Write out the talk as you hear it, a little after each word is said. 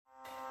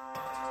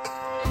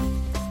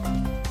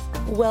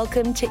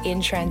Welcome to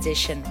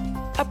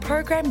InTransition, a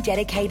program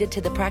dedicated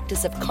to the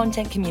practice of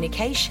content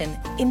communication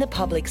in the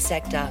public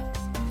sector.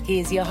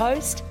 Here's your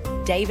host,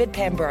 David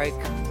Pembroke.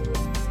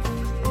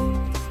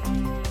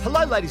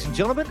 Hello, ladies and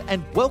gentlemen,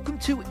 and welcome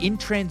to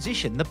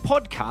InTransition, the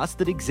podcast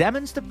that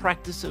examines the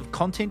practice of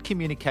content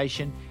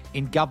communication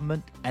in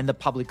government and the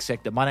public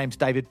sector. My name's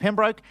David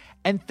Pembroke,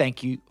 and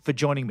thank you for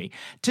joining me.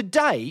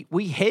 Today,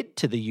 we head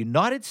to the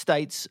United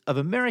States of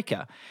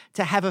America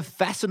to have a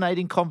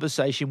fascinating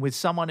conversation with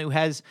someone who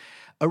has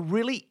a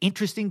really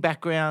interesting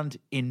background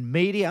in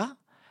media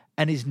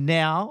and is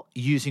now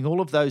using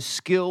all of those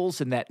skills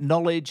and that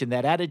knowledge and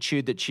that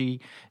attitude that she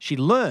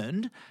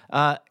learned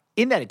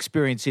in that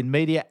experience in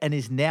media and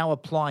is now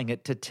applying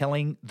it to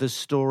telling the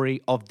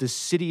story of the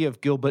city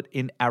of Gilbert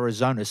in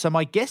Arizona. So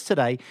my guest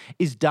today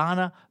is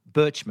Dana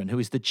Berchman, who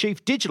is the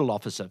Chief Digital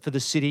Officer for the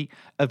city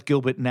of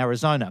Gilbert in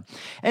Arizona.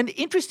 And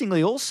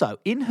interestingly also,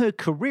 in her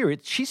career,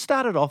 she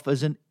started off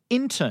as an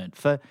intern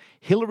for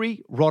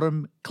Hillary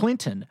Rodham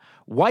Clinton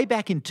way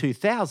back in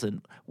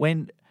 2000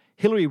 when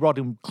Hillary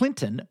Rodham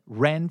Clinton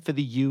ran for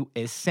the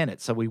US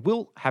Senate. So we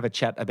will have a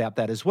chat about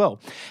that as well.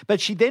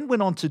 But she then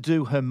went on to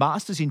do her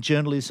Master's in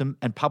Journalism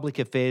and Public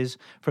Affairs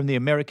from the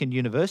American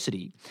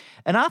University.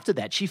 And after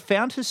that, she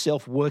found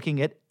herself working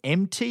at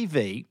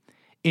MTV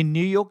in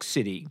New York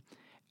City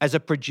as a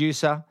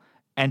producer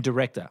and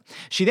director.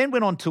 She then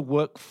went on to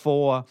work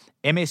for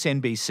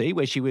MSNBC,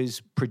 where she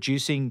was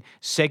producing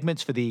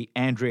segments for the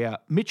Andrea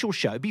Mitchell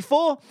Show,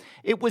 before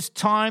it was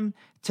time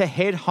to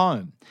head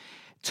home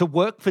to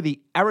work for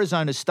the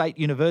Arizona State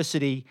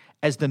University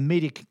as the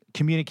Media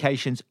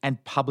Communications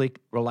and Public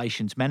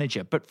Relations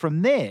Manager. But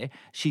from there,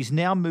 she's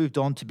now moved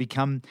on to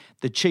become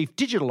the Chief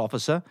Digital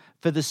Officer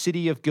for the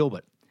city of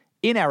Gilbert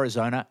in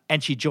Arizona,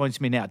 and she joins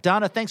me now.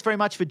 Dana, thanks very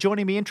much for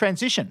joining me in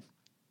Transition.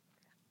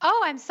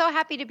 Oh, I'm so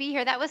happy to be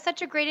here. That was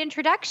such a great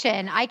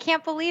introduction. I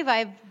can't believe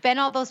I've been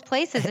all those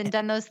places and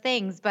done those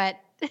things, but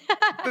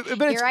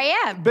here I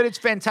am. But it's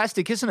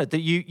fantastic, isn't it,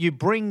 that you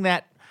bring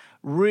that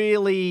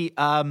really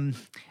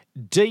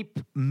deep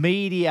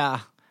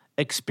media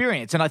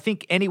experience. And I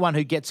think anyone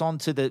who gets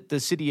onto the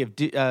city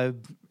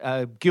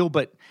of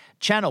Gilbert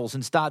channels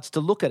and starts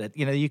to look at it,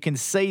 you can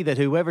see that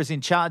whoever's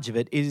in charge of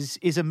it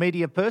is a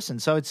media person.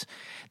 So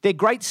they're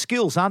great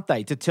skills, aren't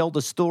they, to tell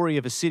the story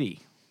of a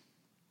city?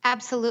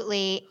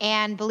 Absolutely.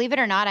 And believe it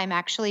or not, I'm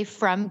actually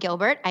from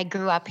Gilbert. I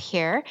grew up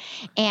here.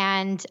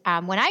 And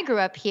when I grew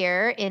up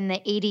here in the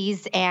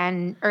 80s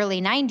and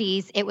early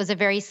 90s, it was a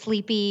very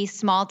sleepy,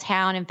 small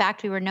town. In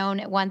fact, we were known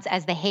at once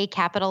as the hay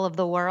capital of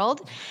the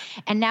world.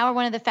 And now we're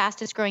one of the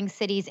fastest growing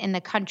cities in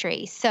the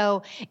country.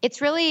 So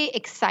it's really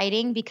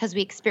exciting because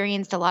we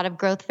experienced a lot of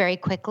growth very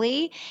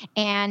quickly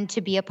and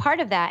to be a part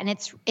of that. And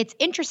it's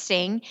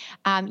interesting.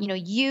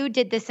 You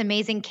did this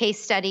amazing case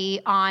study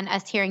on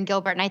us here in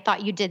Gilbert, and I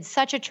thought you did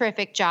such a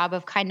terrific job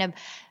of kind of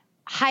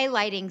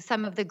highlighting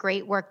some of the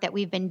great work that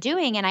we've been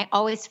doing. And I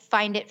always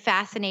find it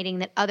fascinating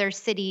that other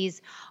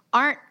cities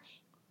aren't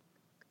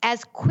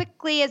as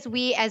quickly as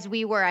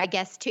we were, I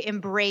guess, to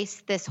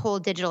embrace this whole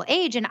digital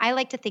age. And I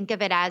like to think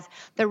of it as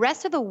the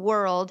rest of the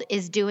world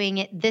is doing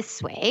it this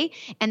way.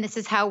 And this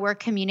is how we're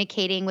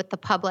communicating with the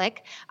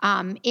public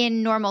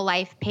in normal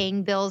life,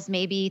 paying bills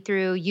maybe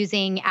through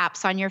using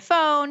apps on your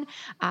phone,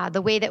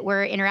 the way that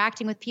we're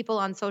interacting with people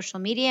on social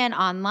media and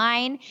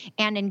online.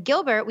 And in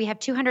Gilbert, we have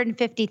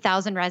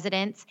 250,000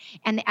 residents,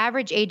 and the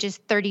average age is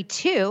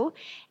 32.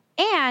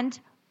 And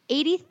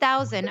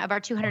 80,000 of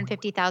our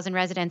 250,000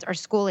 residents are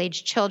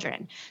school-age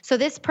children. So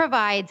this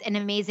provides an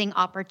amazing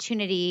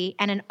opportunity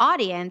and an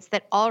audience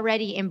that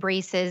already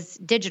embraces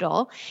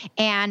digital,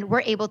 and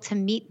we're able to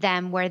meet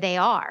them where they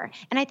are.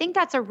 And I think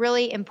that's a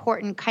really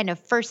important kind of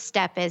first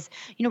step is,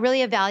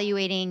 really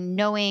evaluating,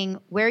 knowing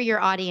where your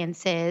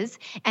audience is,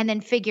 and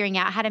then figuring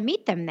out how to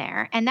meet them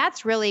there. And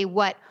that's really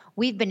what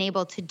we've been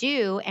able to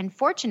do. And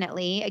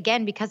fortunately,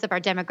 again, because of our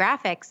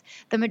demographics,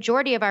 the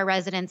majority of our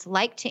residents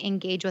like to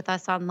engage with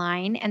us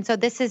online. And so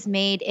this has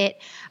made it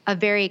a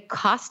very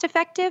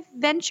cost-effective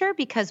venture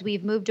because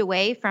we've moved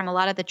away from a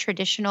lot of the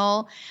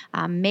traditional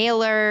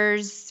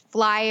mailers,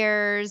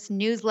 flyers,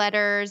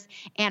 newsletters,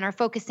 and are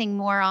focusing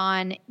more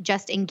on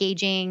just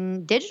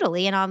engaging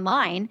digitally and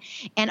online.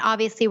 And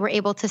obviously, we're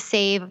able to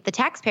save the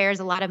taxpayers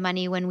a lot of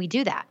money when we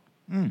do that.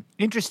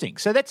 Interesting.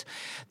 So that's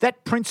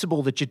that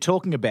principle that you're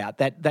talking about,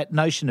 that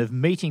notion of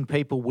meeting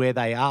people where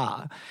they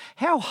are.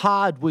 How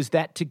hard was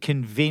that to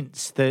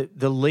convince the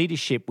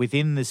leadership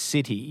within the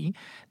city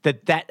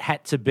that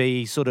had to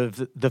be sort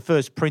of the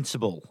first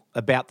principle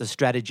about the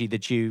strategy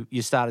that you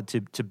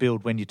started to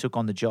build when you took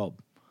on the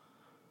job?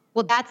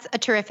 Well, that's a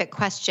terrific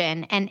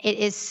question, and it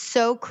is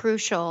so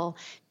crucial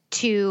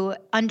to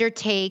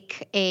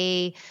undertake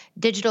a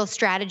digital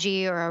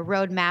strategy or a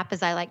roadmap,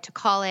 as I like to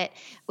call it,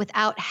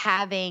 without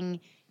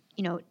having,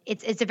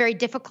 it's a very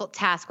difficult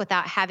task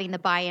without having the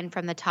buy-in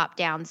from the top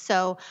down.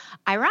 So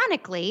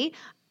ironically,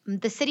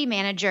 the city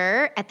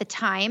manager at the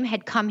time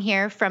had come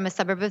here from a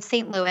suburb of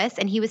St. Louis,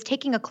 and he was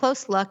taking a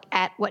close look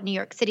at what New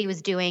York City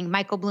was doing,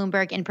 Michael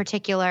Bloomberg in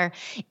particular,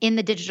 in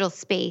the digital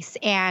space,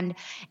 and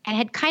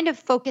had kind of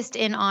focused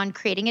in on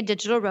creating a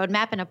digital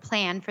roadmap and a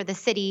plan for the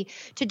city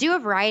to do a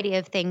variety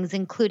of things,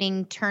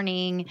 including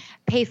turning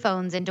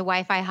payphones into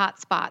Wi-Fi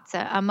hotspots,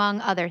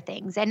 among other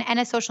things, and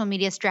a social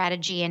media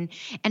strategy,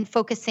 and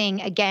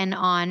focusing again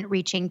on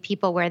reaching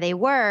people where they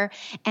were.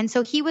 And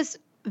so he was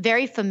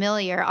very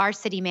familiar, our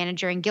city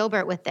manager in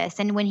Gilbert, with this.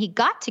 And when he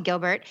got to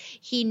Gilbert,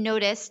 he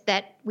noticed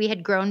that we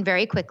had grown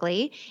very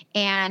quickly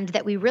and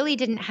that we really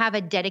didn't have a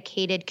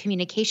dedicated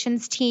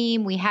communications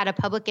team. We had a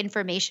public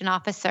information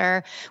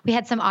officer. We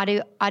had some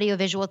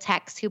audio-visual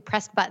techs who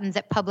pressed buttons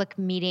at public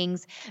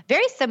meetings,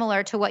 very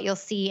similar to what you'll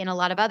see in a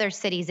lot of other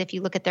cities if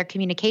you look at their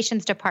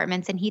communications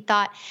departments. And he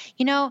thought,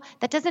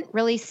 that doesn't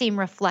really seem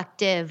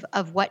reflective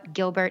of what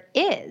Gilbert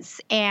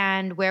is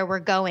and where we're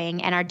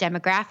going and our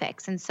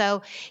demographics. And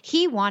so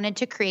he wanted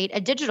to create a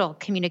digital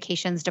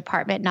communications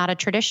department, not a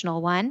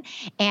traditional one.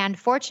 And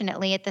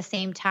fortunately, at the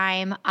same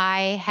time,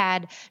 I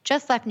had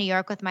just left New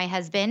York with my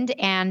husband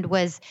and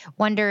was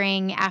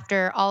wondering,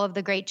 after all of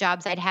the great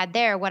jobs I'd had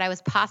there, what I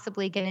was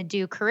possibly going to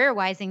do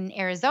career-wise in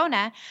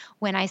Arizona,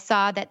 when I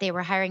saw that they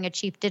were hiring a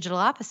chief digital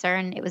officer.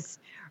 And it was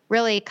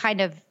really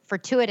kind of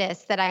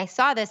fortuitous that I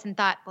saw this and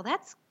thought, well,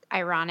 that's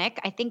ironic.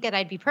 I think that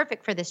I'd be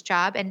perfect for this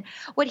job. And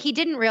what he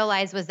didn't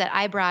realize was that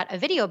I brought a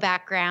video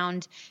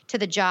background to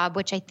the job,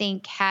 which I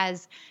think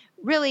has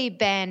really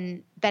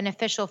been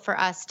beneficial for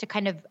us to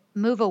kind of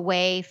move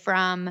away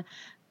from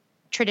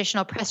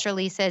traditional press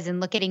releases and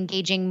look at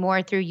engaging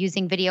more through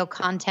using video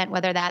content,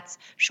 whether that's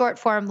short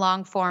form,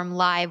 long form,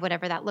 live,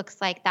 whatever that looks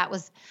like. That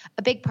was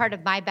a big part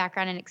of my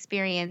background and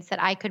experience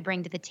that I could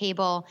bring to the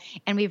table.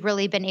 And we've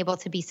really been able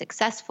to be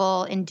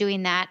successful in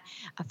doing that.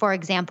 For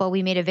example,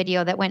 we made a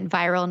video that went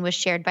viral and was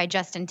shared by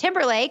Justin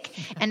Timberlake.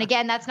 And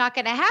again, that's not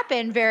going to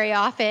happen very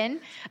often.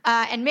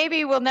 And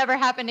maybe will never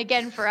happen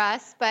again for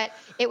us. But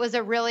it was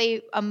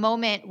a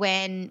moment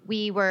when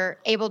we were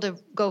able to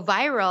go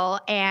viral,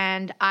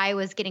 and I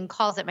was getting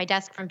calls at my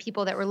desk from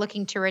people that were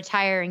looking to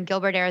retire in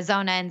Gilbert,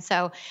 Arizona. And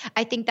so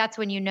I think that's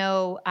when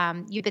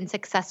you've been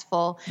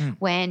successful,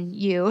 when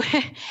you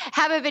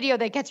have a video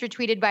that gets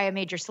retweeted by a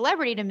major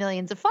celebrity to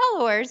millions of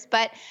followers.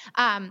 But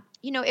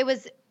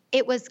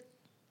it was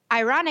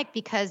ironic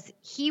because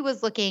he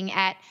was looking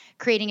at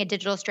creating a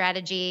digital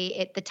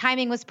strategy. The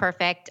timing was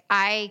perfect.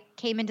 I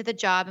came into the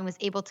job and was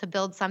able to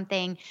build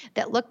something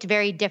that looked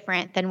very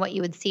different than what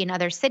you would see in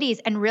other cities.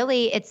 And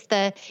really, it's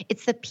the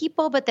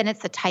people, but then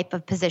it's the type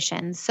of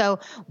positions. So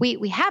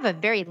we have a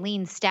very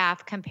lean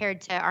staff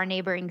compared to our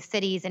neighboring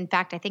cities. In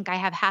fact, I think I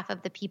have half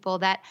of the people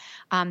that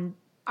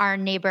our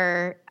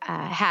neighbor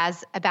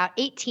has about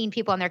 18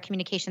 people on their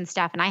communications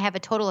staff, and I have a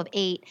total of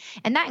 8.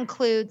 And that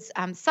includes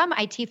some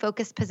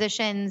IT-focused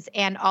positions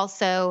and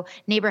also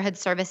neighborhood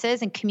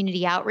services and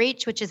community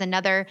outreach, which is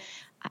another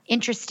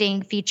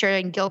interesting feature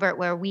in Gilbert,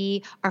 where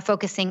we are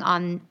focusing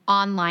on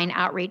online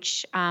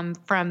outreach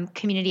from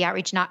community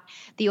outreach, not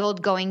the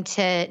old going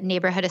to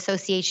neighborhood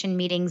association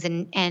meetings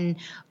and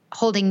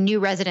holding new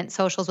resident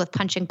socials with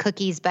punch and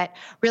cookies, but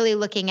really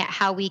looking at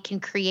how we can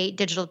create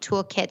digital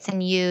toolkits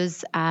and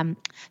use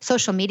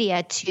social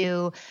media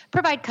to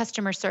provide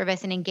customer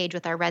service and engage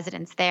with our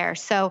residents there.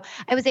 So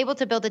I was able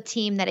to build a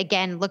team that,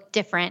 again, looked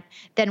different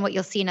than what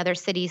you'll see in other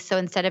cities. So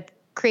instead of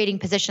creating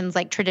positions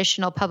like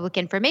traditional public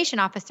information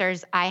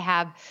officers, I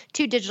have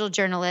 2 digital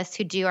journalists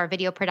who do our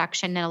video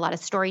production and a lot of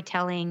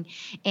storytelling.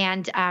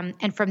 And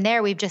from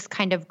there, we've just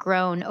kind of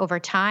grown over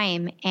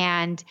time.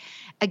 And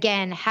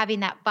again, having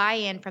that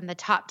buy-in from the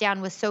top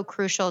down was so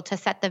crucial to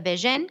set the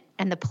vision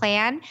and the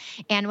plan.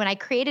 And when I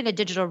created a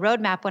digital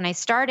roadmap, when I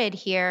started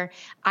here,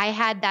 I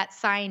had that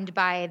signed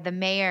by the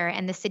mayor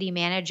and the city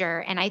manager.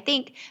 And I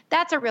think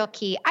that's a real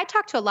key. I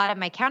talk to a lot of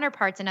my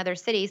counterparts in other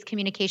cities,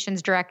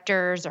 communications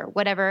directors or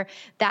whatever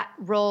that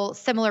role,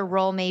 similar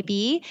role may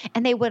be,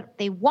 and they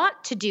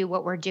want to do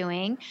what we're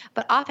doing,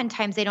 but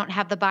oftentimes they don't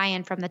have the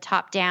buy-in from the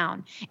top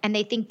down. And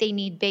they think they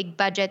need big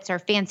budgets or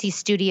fancy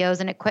studios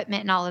and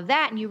equipment and all of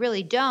that, and you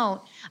really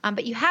don't.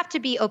 But you have to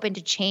be open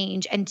to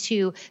change and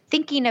to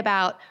thinking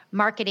about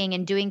marketing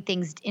and doing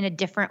things in a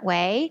different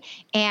way.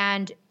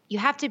 And you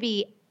have to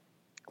be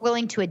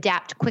willing to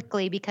adapt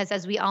quickly, because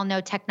as we all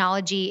know,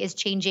 technology is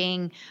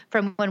changing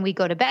from when we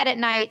go to bed at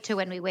night to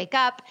when we wake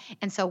up.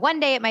 And so one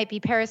day it might be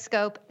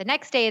Periscope, the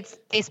next day it's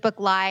Facebook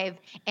Live,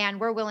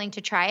 and we're willing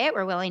to try it.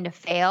 We're willing to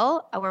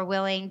fail. We're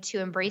willing to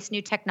embrace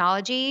new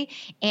technology.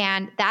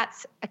 And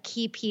that's a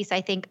key piece,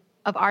 I think,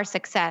 of our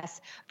success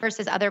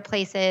versus other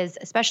places,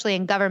 especially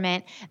in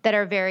government, that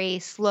are very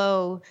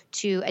slow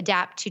to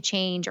adapt to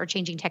change or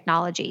changing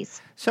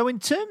technologies. So in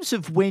terms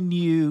of when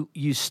you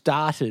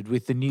started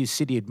with the new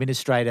city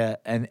administrator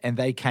and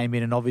they came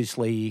in and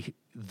obviously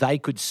they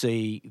could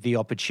see the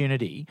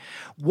opportunity,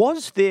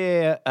 was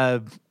there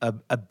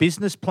a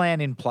business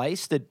plan in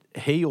place that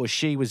he or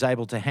she was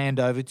able to hand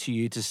over to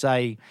you to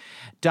say,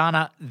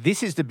 Dana,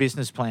 this is the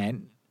business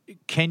plan.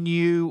 Can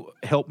you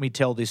help me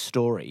tell this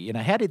story?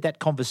 How did that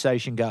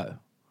conversation go?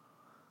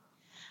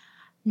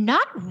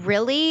 Not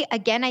really.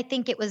 Again, I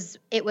think it was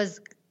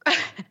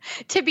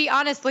to be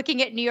honest,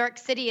 looking at New York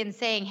City and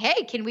saying,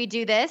 "Hey, can we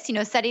do this?"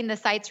 Setting the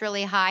sights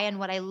really high. And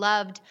what I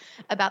loved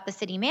about the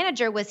city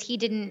manager was he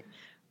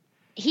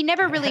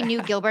never really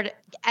knew Gilbert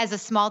as a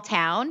small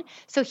town,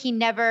 so he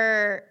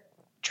never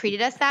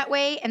treated us that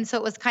way. And so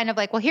it was kind of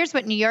like, well, here's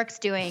what New York's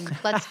doing.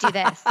 Let's do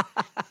this.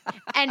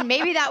 And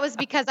maybe that was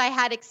because I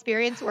had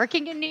experience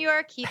working in New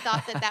York. He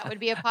thought that would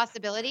be a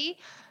possibility.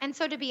 And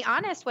so to be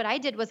honest, what I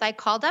did was I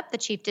called up the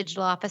chief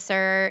digital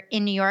officer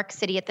in New York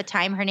City at the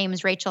time. Her name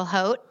is Rachel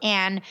Hote.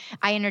 And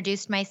I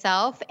introduced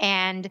myself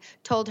and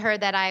told her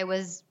that I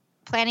was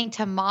planning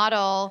to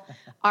model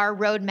our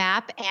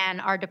roadmap and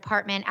our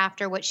department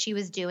after what she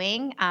was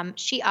doing.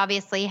 She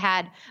obviously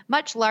had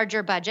much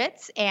larger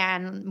budgets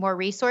and more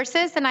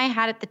resources than I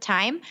had at the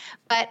time,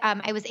 but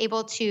I was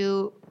able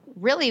to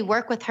really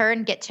work with her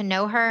and get to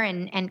know her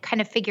and kind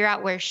of figure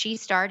out where she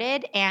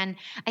started. And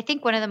I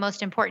think one of the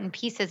most important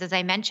pieces, as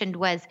I mentioned,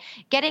 was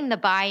getting the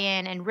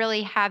buy-in and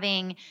really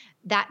having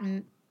that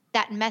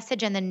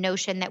message and the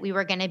notion that we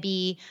were going to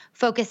be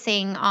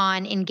focusing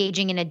on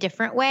engaging in a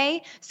different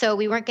way. So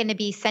we weren't going to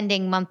be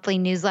sending monthly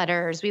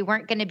newsletters. We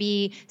weren't going to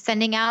be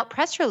sending out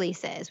press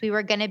releases. We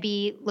were going to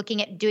be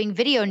looking at doing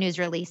video news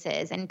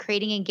releases and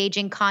creating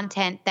engaging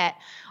content that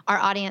our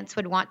audience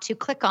would want to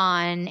click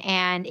on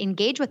and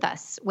engage with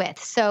us with.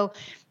 So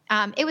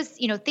it was,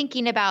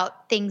 thinking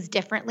about things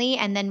differently.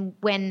 And then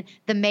when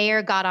the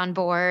mayor got on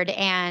board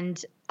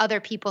and other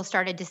people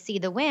started to see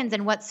the wins.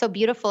 And what's so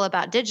beautiful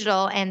about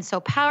digital and so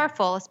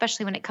powerful,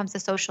 especially when it comes to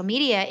social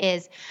media,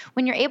 is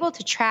when you're able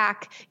to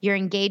track your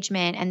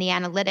engagement and the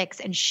analytics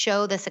and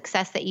show the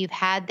success that you've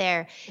had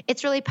there,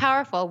 it's really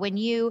powerful. When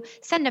you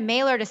send a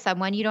mailer to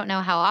someone, you don't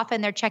know how often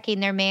they're checking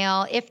their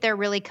mail, if they're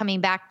really coming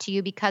back to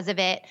you because of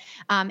it.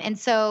 And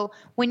so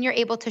when you're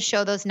able to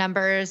show those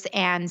numbers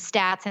and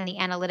stats and the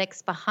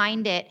analytics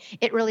behind it,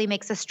 it really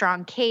makes a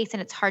strong case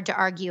and it's hard to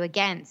argue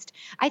against.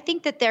 I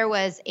think that there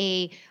was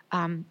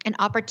an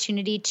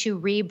opportunity to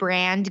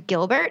rebrand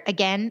Gilbert,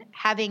 again,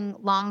 having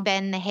long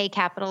been the hay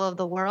capital of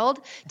the world,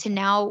 to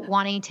now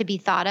wanting to be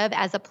thought of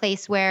as a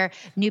place where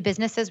new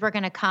businesses were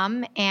going to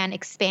come and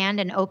expand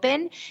and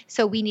open.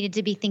 So we needed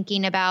to be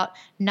thinking about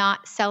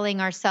not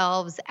selling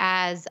ourselves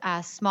as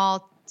a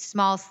small,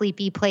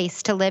 sleepy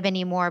place to live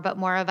anymore, but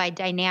more of a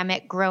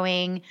dynamic,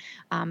 growing,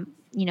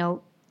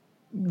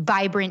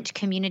 vibrant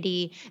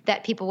community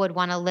that people would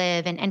want to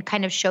live and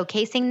kind of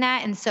showcasing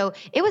that. And so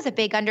it was a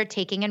big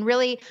undertaking. And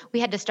really, we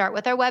had to start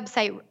with our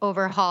website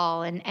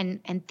overhaul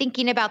and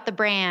thinking about the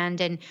brand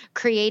and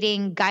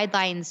creating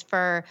guidelines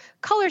for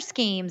color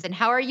schemes and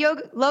how our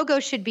logo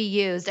should be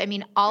used. I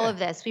mean, all of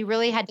this, we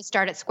really had to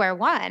start at square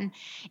one.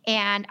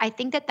 And I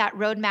think that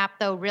roadmap,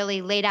 though,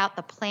 really laid out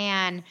the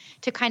plan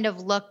to kind of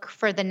look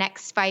for the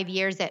next 5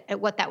 years at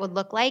what that would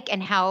look like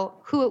and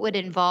who it would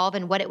involve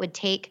and what it would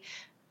take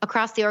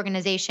across the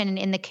organization and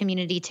in the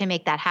community to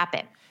make that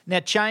happen. Now,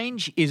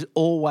 change is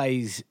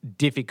always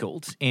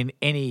difficult in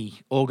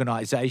any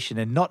organisation,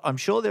 and I'm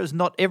sure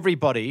not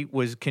everybody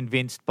was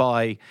convinced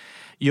by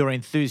your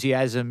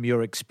enthusiasm,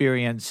 your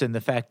experience, and the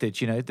fact that,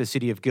 the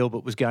city of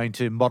Gilbert was going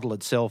to model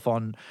itself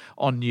on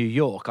New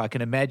York. I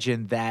can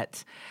imagine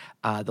that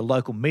the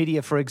local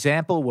media, for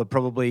example, were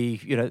probably,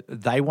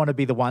 they want to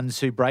be the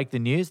ones who break the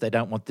news. They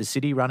don't want the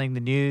city running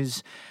the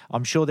news.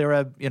 I'm sure there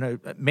are,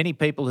 many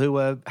people who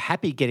are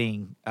happy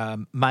getting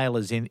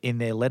mailers in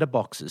their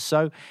letterboxes.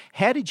 So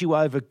how did you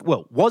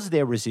was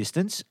there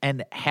resistance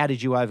and how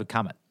did you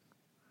overcome it?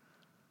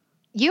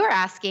 You are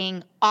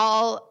asking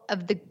all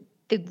of the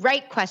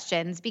right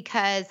questions,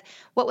 because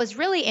what was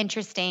really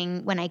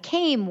interesting when I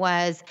came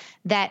was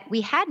that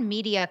we had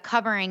media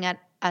covering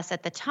us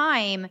at the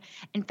time.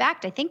 In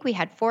fact, I think we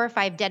had 4 or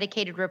 5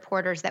 dedicated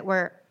reporters that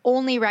were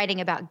only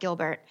writing about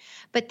Gilbert,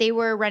 but they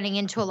were running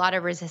into a lot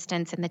of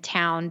resistance in the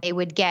town. They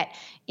would get,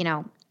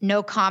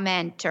 no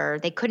comment, or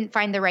they couldn't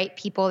find the right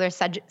people, they're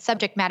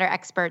subject matter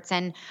experts.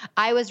 And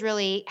I was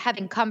really,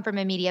 having come from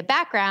a media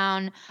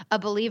background, a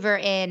believer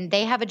in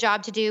they have a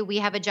job to do, we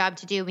have a job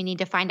to do, we need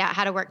to find out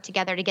how to work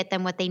together to get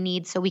them what they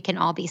need so we can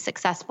all be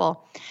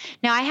successful.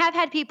 Now, I have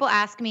had people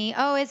ask me,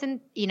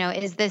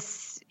 is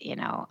this,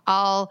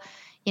 all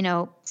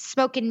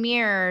smoke and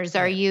mirrors?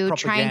 Are you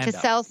propaganda. trying to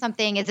sell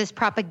something? Is this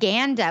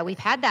propaganda? We've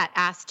had that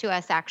asked to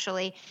us,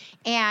 actually.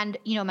 And,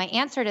 my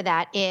answer to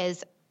that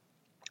is,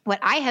 what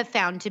I have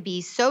found to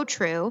be so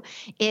true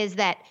is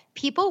that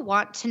people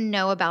want to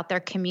know about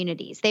their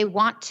communities. They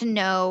want to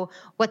know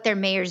what their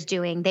mayor's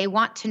doing. They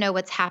want to know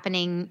what's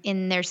happening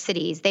in their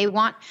cities. They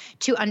want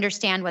to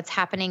understand what's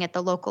happening at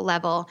the local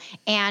level.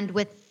 And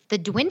with the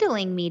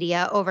dwindling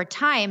media over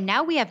time,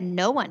 now we have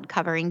no one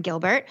covering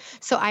Gilbert.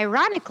 So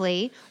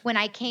ironically, when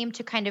I came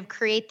to kind of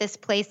create this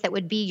place that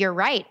would be, you're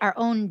right, our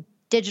own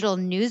digital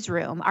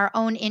newsroom, our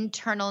own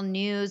internal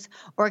news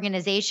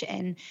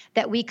organization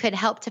that we could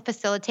help to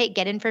facilitate,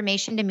 get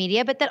information to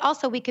media, but that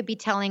also we could be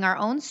telling our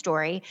own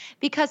story,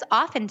 because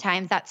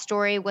oftentimes that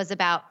story was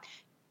about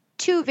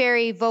two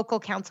very vocal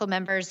council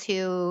members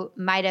who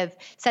might have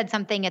said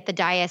something at the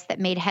dais that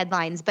made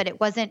headlines, but it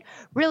wasn't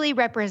really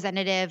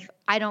representative,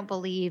 I don't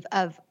believe,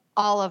 of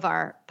all of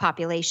our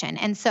population.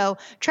 And so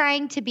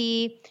trying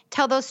to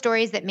tell those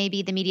stories that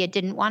maybe the media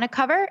didn't want to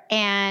cover,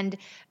 and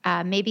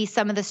maybe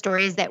some of the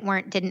stories that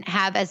didn't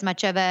have as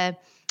much of a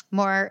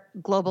more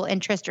global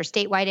interest or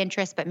statewide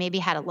interest, but maybe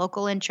had a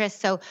local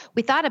interest. So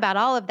we thought about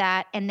all of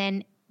that, and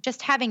then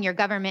just having your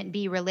government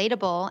be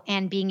relatable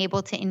and being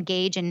able to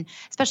engage, and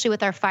especially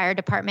with our fire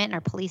department and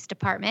our police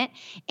department.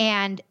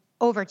 And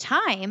over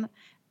time,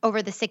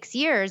 over the 6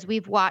 years,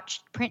 we've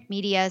watched print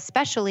media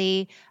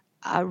especially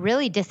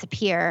really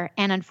disappear.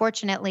 And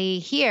unfortunately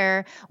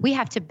here, we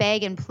have to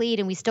beg and plead,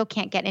 and we still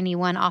can't get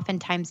anyone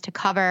oftentimes to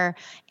cover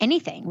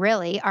anything,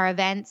 really, our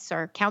events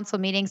or council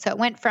meetings. So it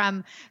went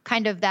from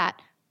kind of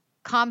that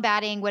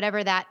combating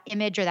whatever that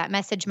image or that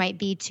message might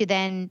be to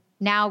then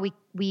now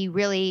we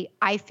really,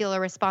 I feel a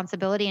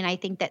responsibility, and I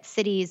think that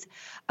cities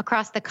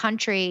across the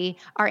country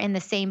are in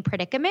the same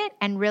predicament.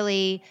 And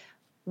really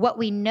what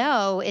we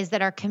know is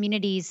that our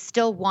communities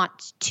still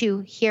want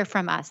to hear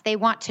from us. They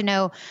want to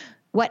know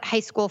what high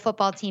school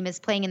football team is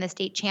playing in the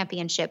state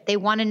championship. They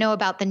want to know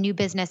about the new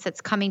business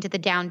that's coming to the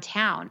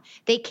downtown.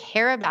 They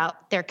care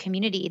about their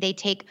community. They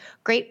take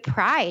great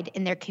pride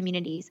in their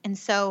communities. And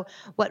so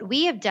what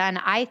we have done,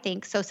 I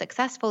think, so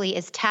successfully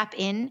is tap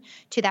in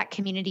to that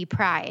community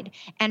pride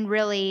and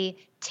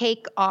really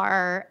take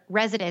our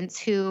residents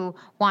who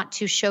want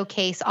to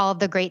showcase all of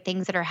the great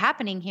things that are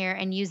happening here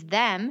and use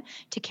them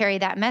to carry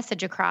that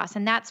message across.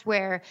 And that's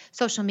where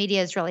social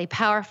media is really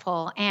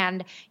powerful.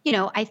 And,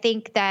 I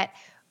think that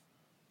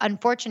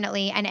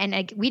unfortunately,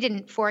 and we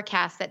didn't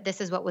forecast that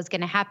this is what was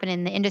going to happen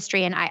in the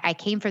industry. And I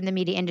came from the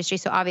media industry,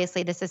 so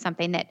obviously this is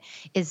something that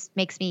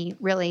makes me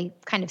really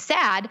kind of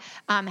sad.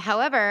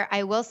 However,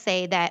 I will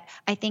say that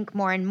I think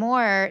more and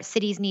more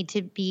cities need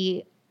to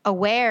be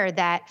aware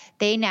that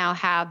they now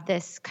have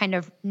this kind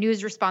of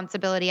news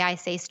responsibility, I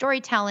say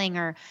storytelling,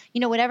 or,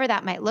 whatever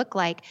that might look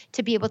like,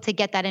 to be able to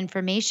get that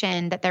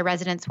information that their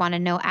residents want to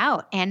know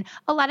out. And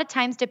a lot of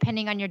times,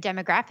 depending on your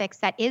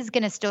demographics, that is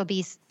going to still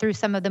be through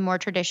some of the more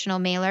traditional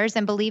mailers.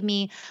 And believe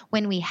me,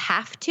 when we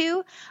have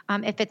to,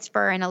 if it's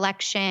for an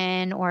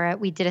election or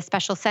we did a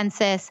special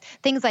census,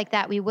 things like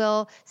that, we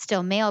will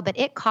still mail. But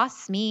it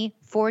costs me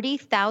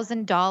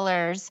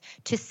 $40,000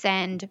 to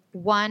send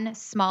one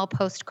small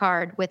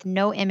postcard with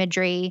no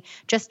imagery,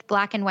 just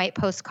black and white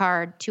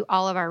postcard to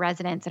all of our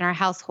residents in our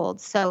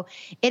households. So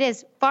it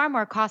is far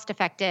more cost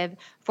effective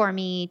for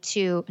me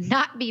to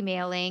not be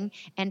mailing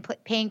and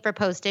paying for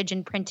postage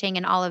and printing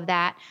and all of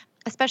that,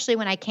 especially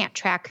when I can't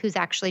track who's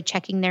actually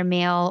checking their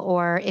mail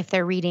or if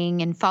they're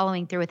reading and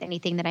following through with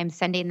anything that I'm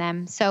sending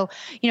them. So,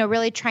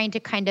 really trying to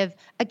kind of,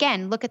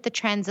 again, look at the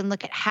trends and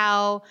look at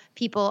how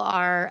people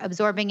are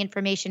absorbing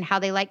information, how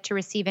they like to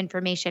receive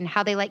information,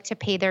 how they like to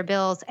pay their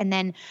bills, and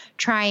then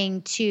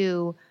trying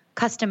to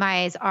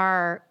customize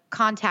our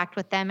contact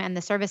with them and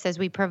the services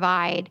we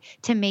provide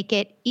to make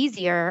it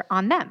easier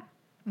on them.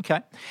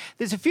 Okay.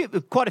 There's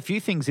quite a few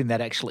things in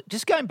that, actually.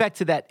 Just going back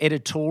to that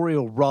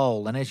editorial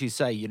role, and as you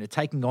say,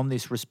 taking on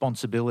this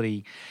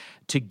responsibility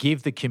to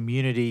give the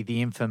community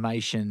the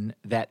information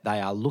that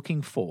they are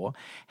looking for.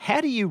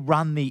 How do you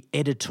run the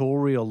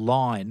editorial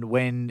line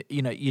when,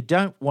 you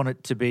don't want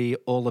it to be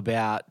all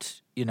about,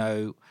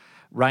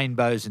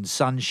 rainbows and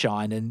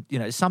sunshine,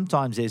 and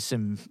sometimes there's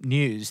some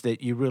news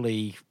that you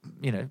really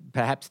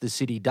perhaps the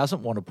city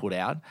doesn't want to put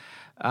out,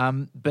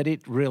 but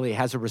it really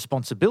has a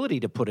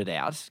responsibility to put it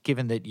out,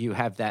 given that you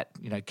have that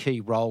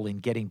key role in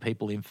getting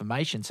people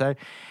information. So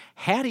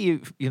how do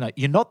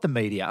you're not the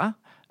media,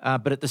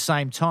 but at the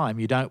same time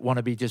you don't want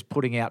to be just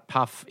putting out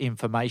puff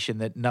information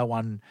that no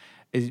one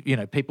is,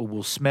 people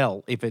will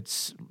smell if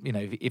it's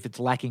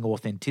lacking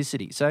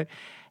authenticity. So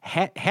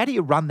how do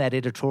you run that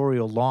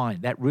editorial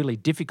line, that really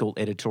difficult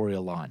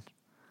editorial line?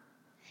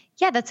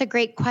 Yeah, that's a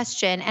great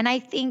question. And I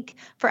think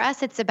for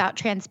us, it's about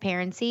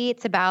transparency.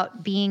 It's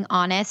about being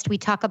honest. We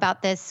talk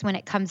about this when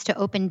it comes to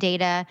open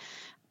data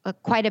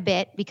quite a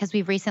bit because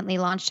we've recently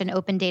launched an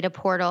open data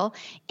portal,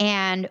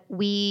 and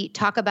we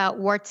talk about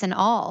warts and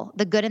all,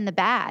 the good and the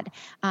bad.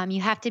 You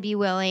have to be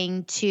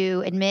willing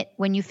to admit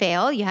when you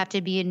fail. You have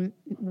to be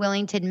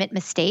willing to admit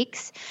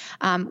mistakes.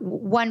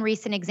 One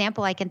recent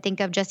example I can think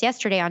of just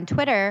yesterday on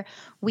Twitter,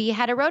 we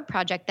had a road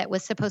project that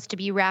was supposed to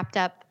be wrapped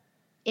up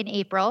in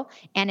April,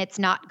 and it's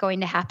not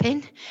going to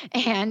happen.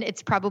 And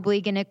it's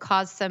probably going to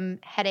cause some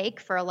headache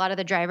for a lot of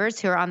the drivers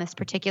who are on this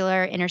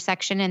particular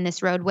intersection in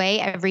this roadway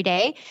every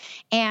day.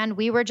 And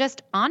we were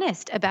just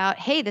honest about,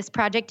 hey, this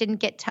project didn't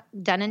get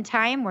done in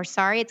time. We're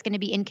sorry. It's going to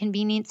be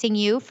inconveniencing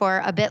you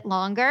for a bit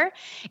longer.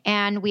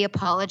 And we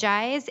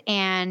apologize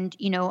and,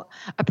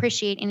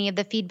 appreciate any of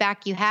the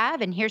feedback you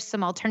have. And here's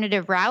some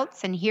alternative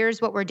routes. And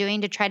here's what we're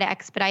doing to try to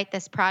expedite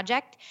this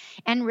project.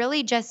 And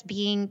really just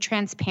being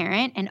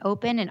transparent and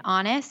open and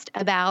honest honest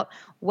about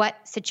what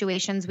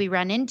situations we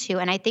run into.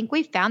 And I think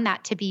we found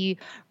that to be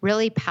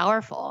really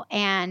powerful.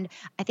 And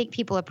I think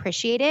people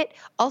appreciate it.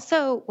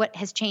 Also, what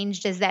has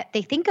changed is that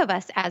they think of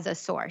us as a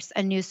source,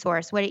 a news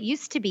source. What it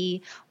used to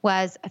be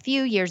was a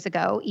few years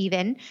ago,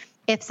 even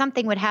if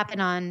something would happen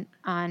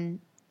on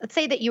let's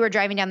say that you were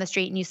driving down the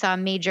street and you saw a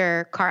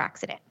major car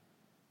accident.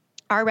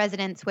 Our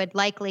residents would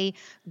likely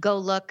go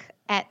look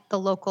at the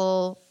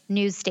local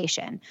news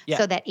station,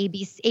 so that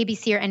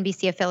ABC or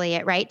NBC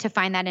affiliate, right, to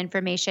find that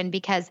information,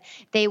 because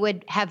they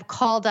would have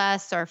called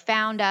us or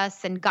found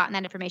us and gotten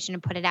that information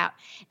and put it out.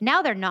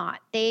 Now they're not.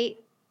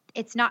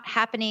 It's not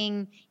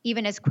happening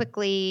even as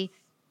quickly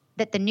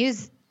that the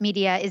news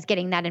media is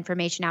getting that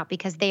information out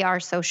because they are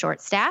so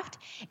short-staffed.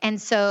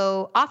 And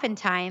so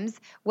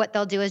oftentimes what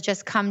they'll do is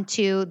just come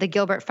to the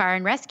Gilbert Fire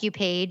and Rescue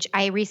page.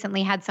 I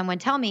recently had someone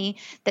tell me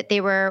that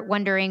they were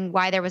wondering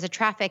why there was a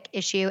traffic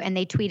issue, and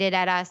they tweeted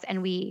at us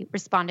and we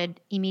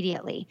responded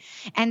immediately.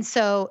 And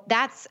so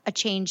that's a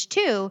change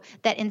too,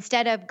 that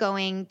instead of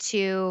going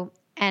to,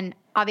 and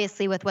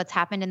obviously with what's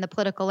happened in the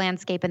political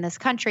landscape in this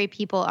country,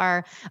 people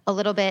are a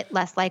little bit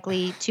less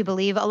likely to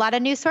believe a lot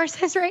of news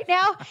sources right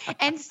now.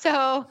 And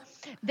so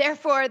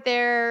therefore,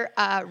 they're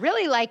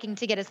really liking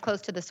to get as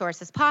close to the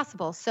source as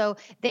possible. So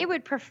they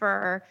would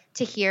prefer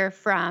to hear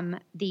from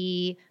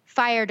the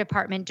fire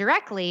department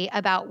directly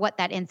about what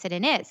that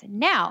incident is.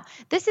 Now,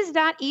 this is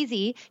not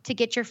easy to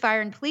get your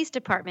fire and police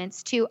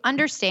departments to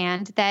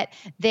understand that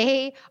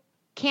they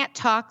can't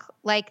talk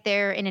like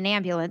they're in an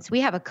ambulance.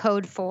 We have a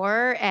code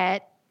 4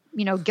 at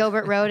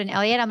Gilbert Road and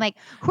Elliott. I'm like,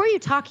 who are you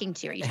talking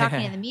to? Are you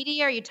talking to the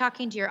media? Are you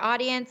talking to your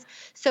audience?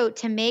 So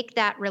to make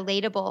that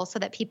relatable so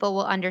that people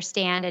will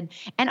understand,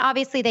 and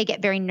obviously they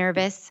get very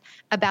nervous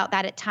about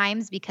that at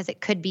times because it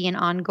could be an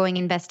ongoing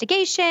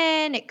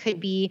investigation. It could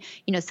be,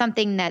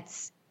 something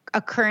that's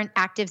a current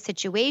active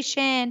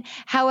situation.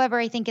 However,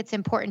 I think it's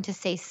important to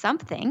say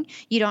something.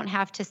 You don't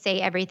have to say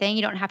everything.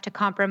 You don't have to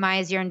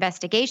compromise your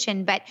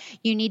investigation, but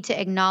you need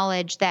to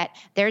acknowledge that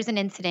there's an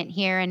incident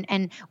here.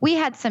 And we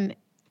had some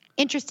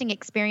interesting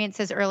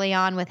experiences early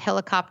on with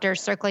helicopters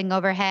circling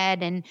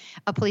overhead and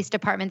a police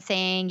department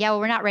saying,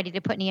 we're not ready to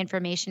put any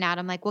information out.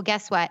 I'm like, well,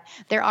 guess what?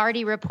 They're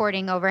already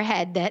reporting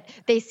overhead that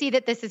they see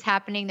that this is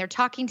happening. They're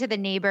talking to the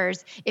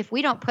neighbors. If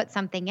we don't put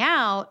something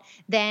out,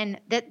 then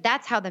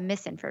that's how the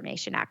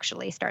misinformation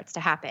actually starts to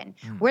happen.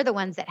 We're the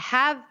ones that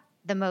have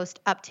the most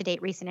up-to-date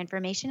recent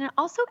information, and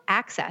also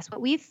access.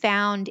 What we've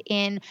found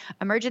in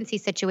emergency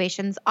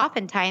situations,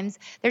 oftentimes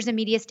there's a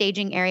media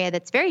staging area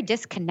that's very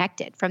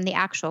disconnected from the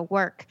actual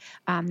work,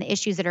 the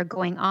issues that are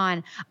going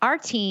on. Our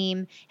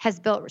team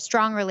has built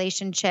strong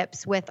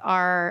relationships with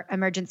our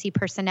emergency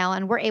personnel,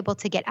 and we're able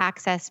to get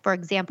access. For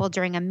example,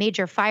 during a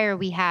major fire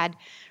we had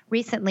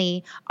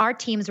recently, our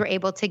teams were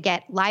able to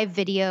get live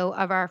video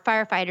of our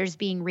firefighters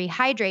being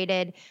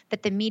rehydrated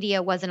that the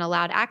media wasn't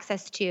allowed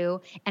access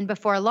to. And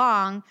before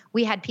long,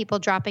 we had people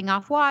dropping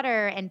off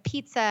water and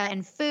pizza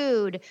and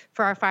food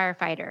for our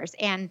firefighters.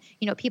 And,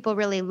 people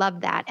really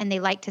love that, and they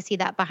like to see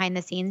that behind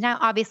the scenes. Now,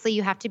 obviously,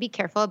 you have to be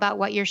careful about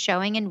what you're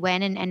showing and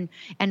when,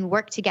 and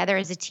work together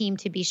as a team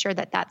to be sure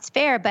that that's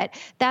fair. But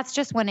that's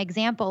just one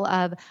example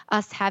of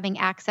us having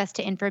access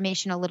to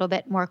information a little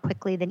bit more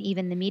quickly than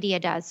even the media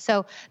does.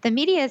 So the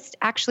media is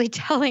actually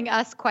telling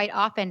us quite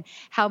often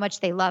how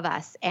much they love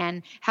us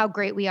and how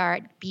great we are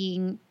at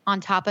being on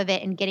top of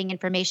it and getting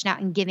information out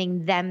and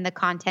giving them the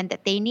content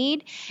that they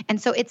need. And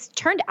so it's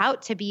turned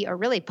out to be a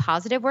really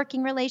positive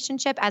working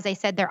relationship. As I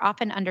said, they're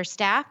often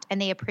understaffed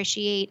and they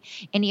appreciate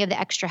any of the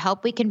extra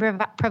help we can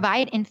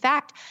provide. In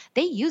fact,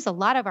 they use a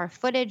lot of our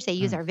footage. They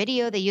use our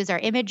video. They use our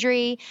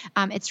imagery.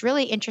 It's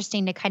really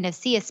interesting to kind of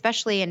see,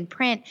 especially in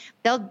print.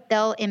 They'll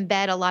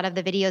embed a lot of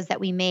the videos that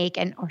we make,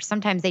 or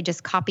sometimes they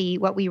just copy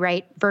what we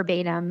write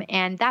verbatim,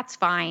 and that's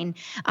fine.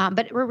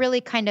 But we're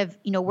really kind of,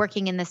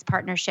 working in this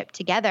partnership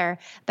together.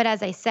 But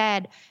as I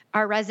said,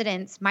 our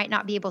residents might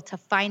not be able to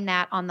find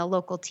that on the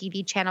local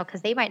TV channel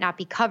because they might not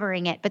be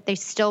covering it, but they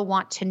still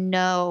want to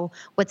know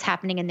what's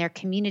happening in their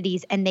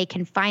communities, and they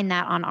can find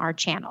that on our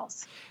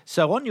channels.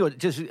 So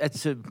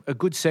it's a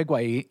good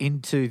segue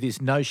into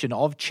this notion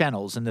of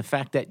channels and the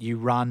fact that you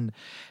run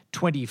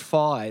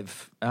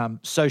 25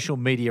 social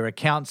media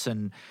accounts,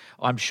 and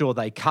I'm sure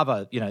they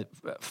cover,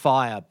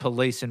 fire,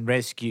 police and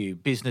rescue,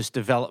 business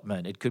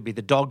development. It could be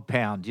the dog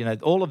pound,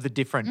 all of the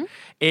different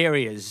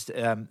areas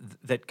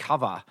that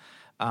cover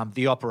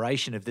the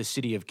operation of the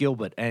city of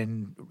Gilbert,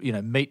 and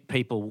meet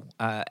people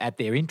at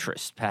their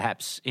interests,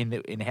 perhaps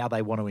in how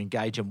they want to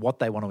engage and what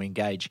they want to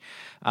engage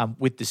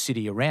with the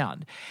city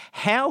around.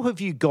 How have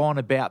you gone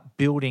about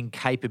building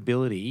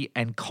capability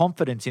and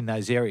confidence in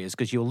those areas?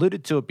 Because you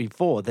alluded to it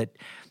before that.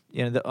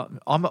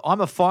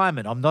 I'm a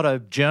fireman. I'm not a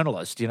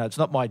journalist. It's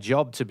not my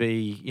job to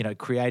be,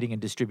 creating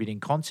and distributing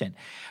content.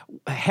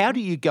 How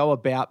do you go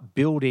about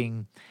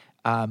building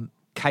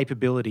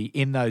capability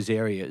in those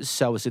areas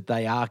so as that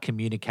they are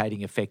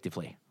communicating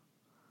effectively?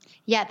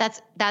 Yeah,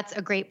 that's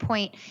a great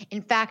point.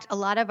 In fact, a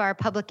lot of our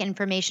public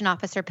information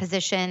officer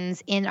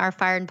positions in our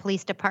fire and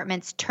police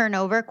departments turn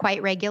over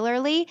quite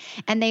regularly,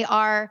 and they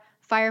are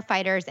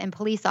firefighters and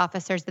police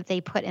officers that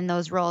they put in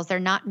those roles. They're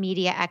not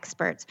media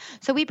experts.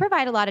 So we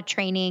provide a lot of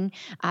training.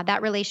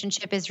 That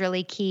relationship is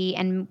really key.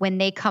 And when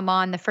they come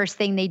on, the first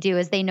thing they do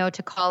is they know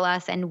to call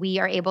us, and we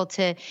are able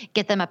to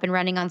get them up and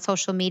running on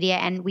social media.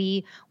 And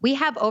we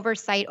have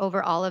oversight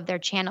over all of their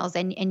channels.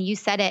 And you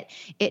said it,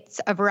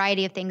 it's a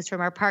variety of things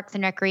from our parks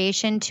and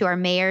recreation to our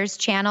mayor's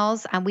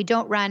channels.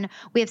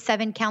 We have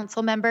 7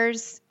 council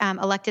members,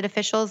 elected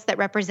officials that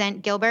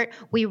represent Gilbert.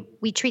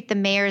 We treat the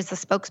mayor as a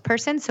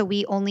spokesperson, so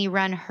we only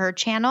run her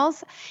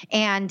channels.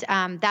 And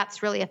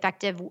that's really an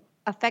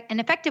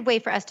effective way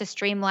for us to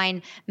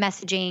streamline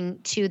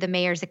messaging to the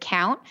mayor's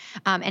account,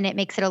 and it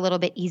makes it a little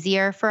bit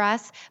easier for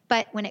us.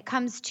 But when it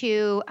comes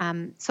to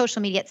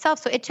social media itself,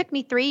 so it took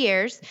me 3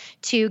 years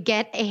to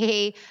get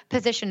a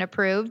position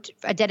approved,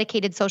 a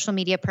dedicated social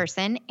media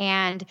person,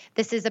 and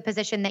this is a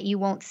position that you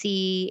won't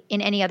see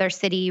in any other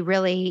city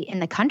really in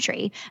the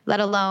country, let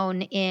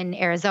alone in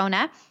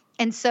Arizona.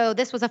 And so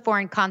this was a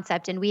foreign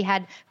concept, and we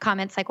had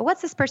comments like, well,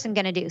 what's this person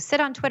going to do? Sit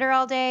on Twitter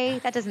all day?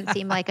 That doesn't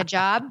seem like a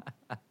job.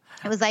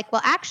 It was like,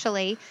 well,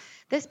 actually,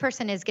 this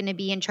person is going to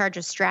be in charge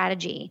of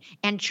strategy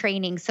and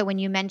training. So when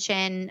you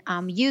mention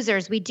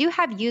users, we do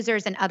have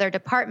users in other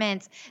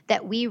departments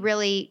that we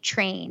really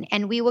train,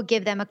 and we will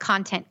give them a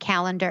content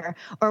calendar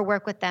or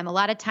work with them. A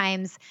lot of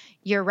times,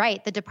 you're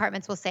right, the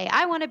departments will say,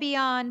 I want to be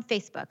on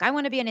Facebook. I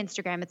want to be on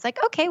Instagram. It's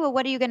like, okay, well,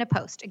 what are you going to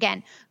post?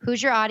 Again,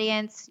 who's your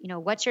audience?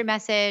 What's your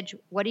message?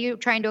 What are you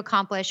trying to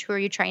accomplish? Who are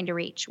you trying to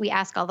reach? We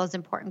ask all those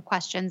important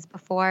questions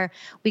before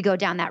we go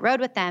down that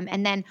road with them.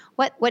 And then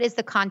what is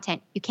the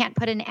content? You can't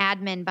put an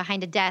admin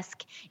behind a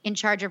desk in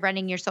charge of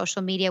running your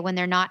social media when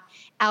they're not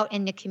out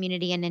in the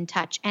community and in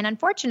touch. And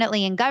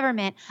unfortunately, in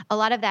government, a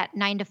lot of that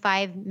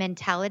 9-to-5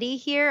 mentality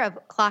here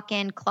of clock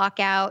in, clock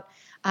out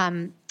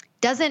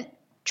doesn't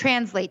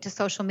translate to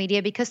social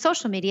media, because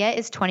social media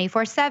is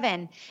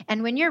 24/7.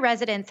 And when your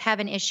residents have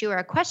an issue or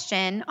a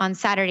question on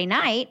Saturday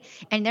night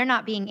and they're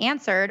not being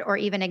answered or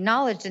even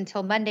acknowledged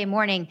until Monday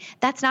morning,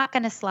 that's not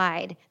going to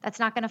slide. That's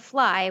not going to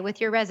fly with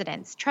your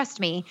residents.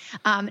 Trust me.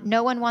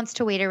 No one wants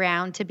to wait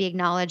around to be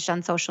acknowledged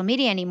on social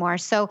media anymore.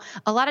 So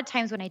a lot of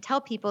times when I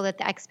tell people that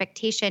the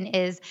expectation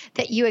is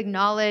that you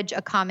acknowledge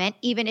a comment,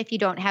 even if you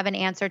don't have an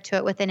answer to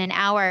it within an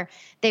hour,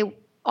 they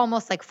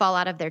almost like fall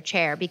out of their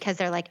chair, because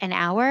they're like, an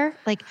hour?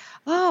 Like,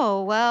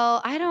 oh,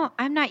 well,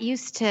 I'm not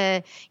used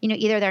to,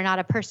 either they're not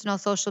a personal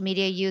social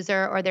media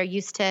user, or they're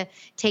used to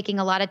taking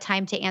a lot of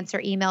time to answer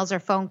emails or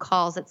phone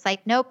calls. It's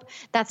like, nope,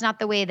 that's not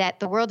the way that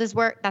the world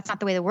that's not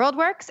the way the world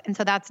works. And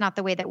so that's not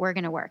the way that we're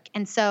going to work.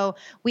 And so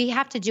we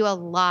have to do a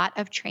lot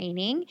of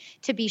training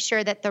to be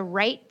sure that the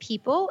right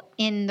people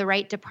in the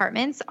right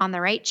departments on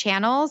the right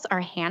channels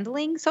are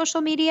handling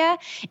social media.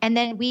 And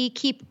then we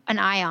keep an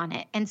eye on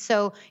it. And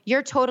so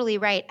you're totally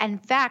right. In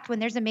fact, when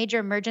there's a major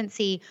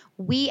emergency,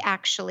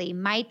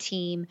 my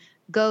team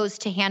goes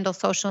to handle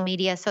social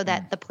media so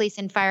that the police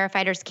and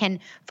firefighters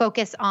can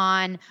focus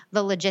on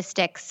the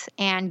logistics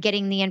and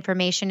getting the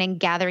information and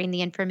gathering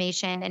the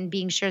information and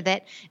being sure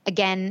that,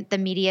 again, the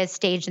media is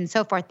staged and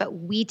so forth. But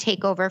we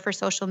take over for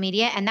social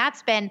media. And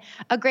that's been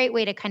a great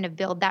way to kind of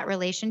build that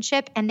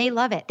relationship. And they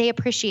love it. They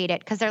appreciate it,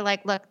 because they're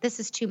like, look, this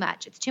is too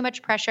much. It's too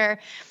much pressure.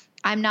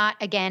 I'm not,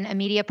 again, a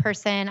media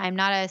person. I'm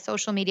not a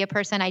social media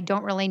person. I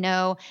don't really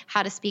know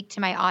how to speak to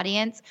my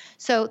audience.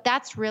 So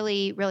that's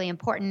really, really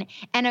important.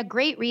 And a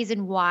great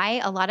reason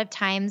why a lot of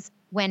times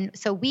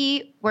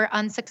we were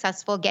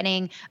unsuccessful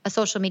getting a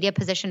social media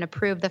position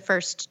approved the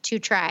first 2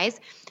 tries.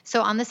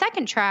 So on the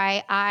second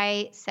try,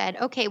 I said,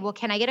 okay, well,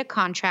 can I get a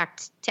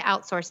contract to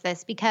outsource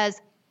this? Because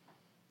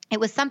it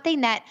was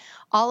something that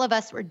all of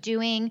us were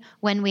doing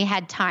when we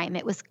had time.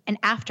 It was an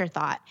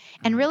afterthought.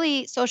 And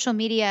really, social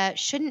media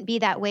shouldn't be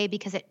that way,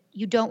 because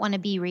you don't want to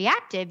be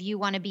reactive. You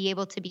want to be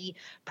able to be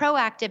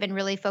proactive and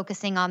really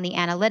focusing on the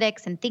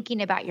analytics and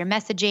thinking about your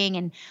messaging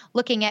and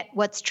looking at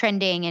what's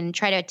trending and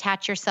try to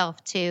attach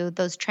yourself to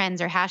those trends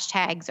or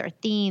hashtags or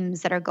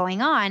themes that are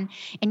going on.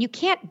 And you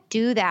can't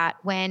do that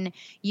when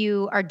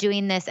you are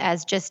doing this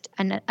as just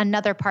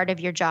another part of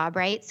your job,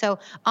 right? So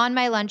on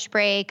my lunch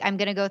break, I'm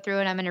going to go through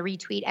and I'm going to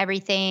retweet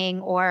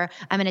everything, or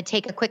I'm going to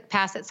take a quick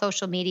pass at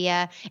social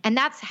media. And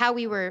that's how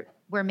we're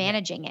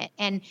managing it.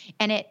 And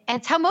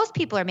it's how most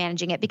people are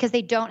managing it, because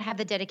they don't have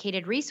the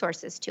dedicated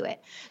resources to it.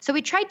 So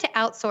we tried to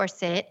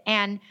outsource it.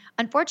 And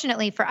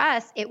unfortunately for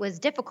us, it was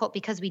difficult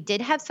because we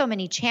did have so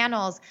many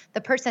channels.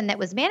 The person that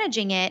was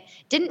managing it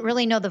didn't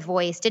really know the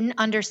voice, didn't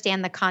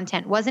understand the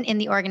content, wasn't in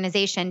the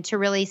organization to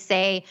really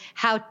say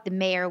how the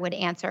mayor would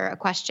answer a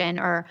question,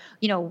 or,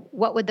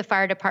 what would the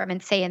fire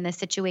department say in this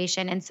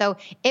situation. And so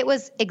it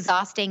was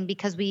exhausting,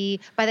 because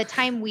by the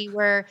time we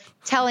were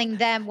telling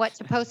them what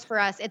to post for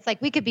us, it's like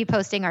we could be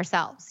posting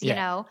ourselves, you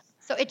know?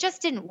 So it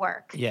just didn't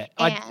work. Yeah,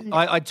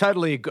 I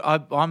totally agree.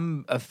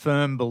 I'm a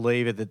firm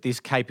believer that this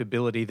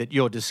capability that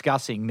you're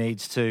discussing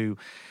needs to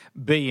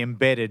be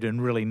embedded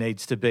and really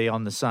needs to be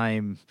on the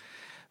same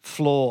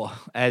floor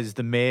as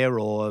the mayor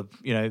or,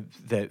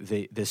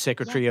 the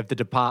secretary of the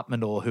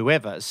department or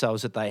whoever, so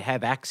as that they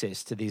have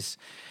access to this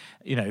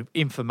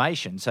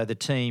information so the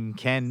team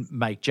can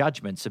make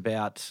judgments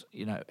about,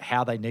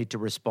 how they need to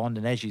respond.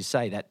 And as you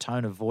say, that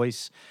tone of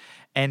voice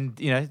and,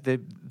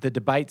 the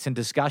debates and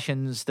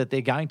discussions that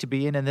they're going to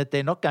be in and that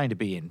they're not going to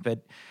be in. But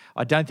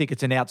I don't think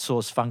it's an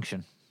outsourced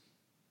function.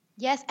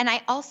 Yes, and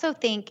I also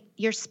think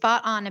you're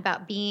spot on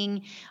about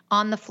being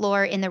on the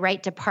floor in the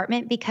right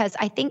department, because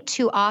I think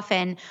too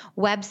often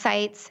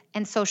websites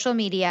and social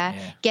media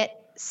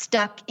get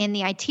stuck in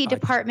the IT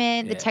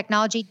department, the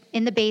technology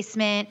in the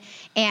basement.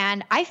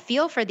 And I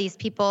feel for these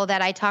people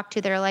that I talk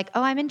to that are like,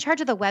 oh, I'm in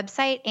charge of the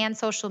website and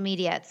social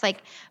media. It's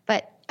like,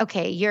 but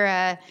okay, you're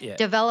a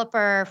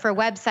developer for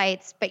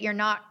websites, but you're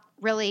not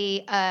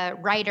really a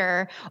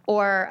writer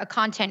or a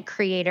content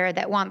creator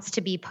that wants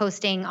to be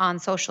posting on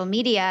social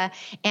media.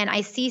 And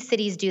I see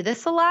cities do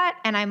this a lot.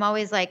 And I'm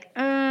always like,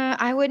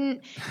 I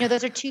wouldn't,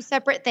 those are two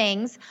separate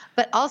things.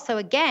 But also,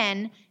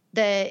 again,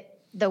 the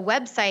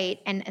website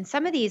and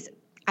some of these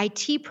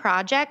IT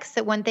projects,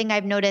 that one thing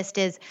I've noticed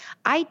is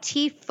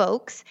IT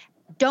folks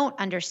don't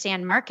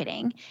understand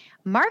marketing.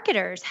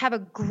 Marketers have a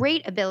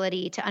great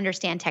ability to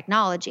understand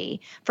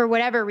technology. For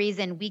whatever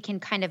reason, we can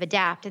kind of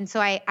adapt. And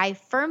so I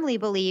firmly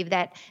believe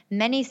that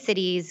many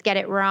cities get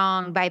it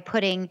wrong by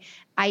putting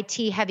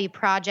IT-heavy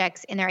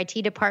projects in their IT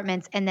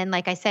departments. And then,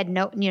 like I said,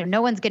 no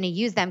one's going to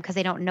use them because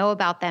they don't know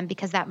about them,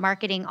 because that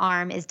marketing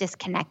arm is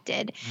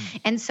disconnected.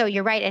 And so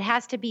you're right, it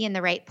has to be in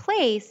the right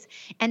place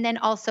and then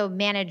also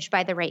managed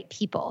by the right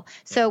people.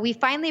 So we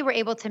finally were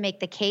able to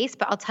make the case,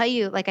 but I'll tell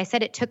you, like I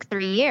said, it took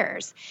 3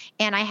 years.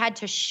 And I had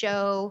to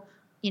show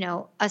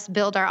us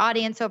build our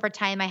audience over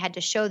time. I had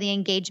to show the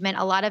engagement,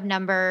 a lot of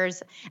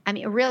numbers. I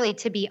mean, really,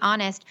 to be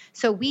honest,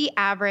 so we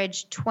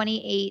averaged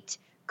 28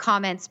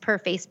 comments per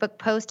Facebook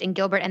post in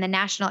Gilbert, and the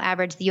national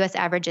average, the US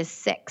average, is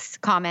 6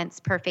 comments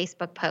per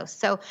Facebook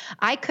post. So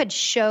I could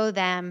show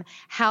them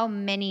how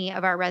many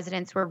of our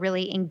residents were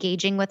really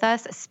engaging with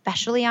us,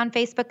 especially on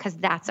Facebook, because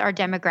that's our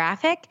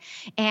demographic.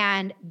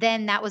 And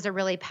then that was a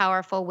really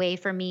powerful way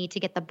for me to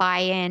get the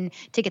buy-in,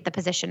 to get the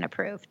position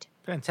approved.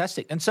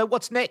 Fantastic. And so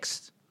what's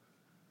next?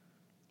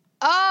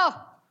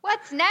 Oh,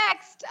 what's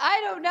next?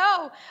 I don't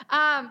know.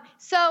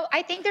 So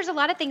I think there's a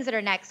lot of things that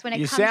are next when it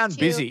comes to... You sound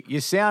busy. You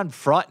sound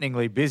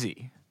frighteningly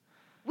busy.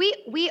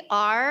 We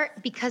are,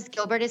 because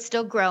Gilbert is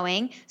still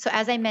growing. So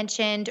as I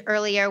mentioned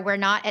earlier, we're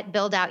not at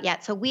build out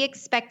yet. So we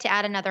expect to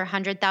add another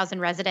 100,000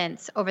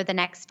 residents over the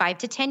next 5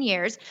 to 10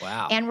 years.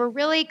 Wow. And we're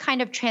really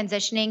kind of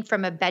transitioning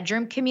from a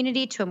bedroom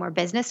community to a more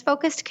business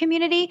focused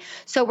community.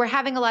 So we're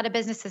having a lot of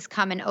businesses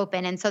come and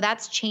open. And so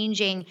that's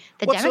changing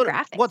the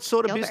demographics. What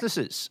sort of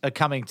businesses are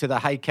coming to the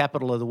hay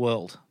capital of the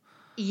world?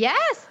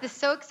 Yes, this is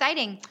so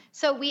exciting.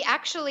 So we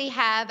actually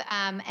have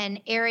an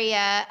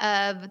area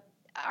of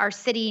our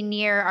city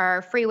near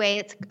our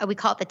freeway. We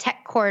call it the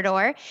Tech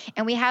Corridor.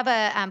 And we have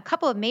a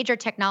couple of major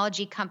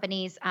technology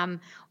companies,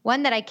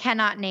 one that I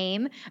cannot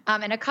name,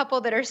 and a couple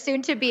that are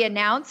soon to be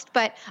announced,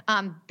 but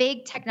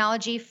big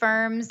technology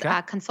firms,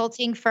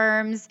 consulting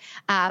firms,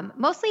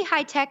 mostly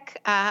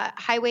high-tech,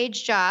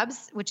 high-wage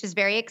jobs, which is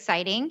very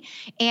exciting.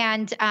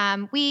 And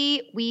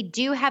we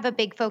do have a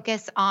big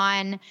focus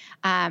on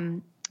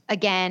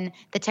again,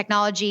 the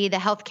technology, the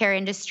healthcare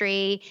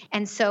industry.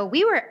 And so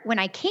when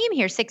I came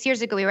here 6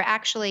 years ago, we were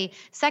actually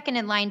second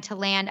in line to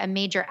land a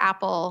major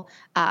Apple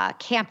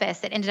campus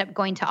that ended up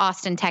going to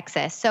Austin,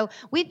 Texas. So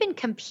we've been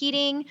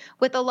competing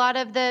with a lot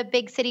of the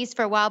big cities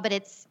for a while, but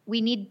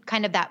we need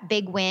kind of that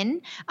big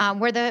win.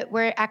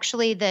 We're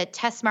actually the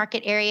test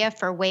market area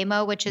for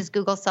Waymo, which is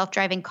Google's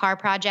self-driving car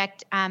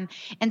project. And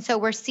so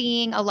we're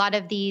seeing a lot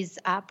of these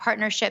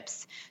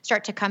partnerships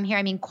start to come here.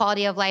 I mean,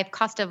 quality of life,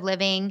 cost of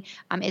living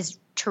is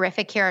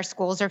terrific here. Our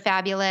schools are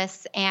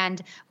fabulous.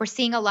 And we're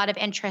seeing a lot of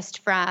interest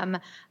from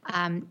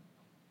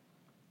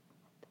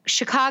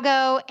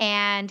Chicago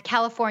and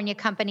California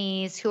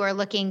companies who are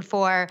looking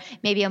for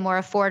maybe a more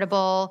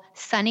affordable,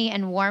 sunny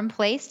and warm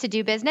place to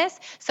do business.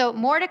 So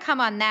more to come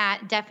on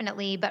that,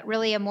 definitely, but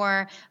really a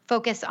more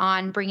focus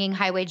on bringing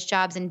high-wage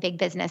jobs and big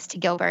business to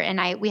Gilbert.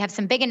 And we have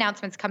some big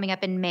announcements coming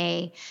up in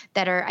May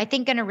that are, I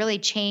think, going to really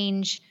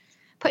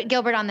put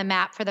Gilbert on the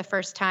map for the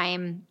first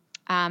time,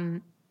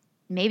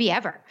 maybe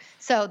ever.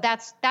 So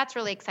that's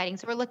really exciting.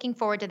 So we're looking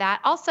forward to that.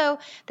 Also,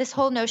 this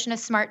whole notion of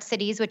smart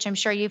cities, which I'm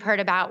sure you've heard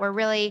about, we're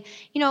really,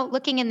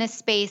 looking in this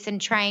space and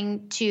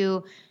trying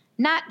to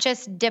not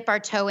just dip our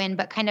toe in,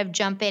 but kind of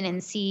jump in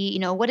and see,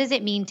 what does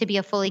it mean to be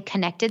a fully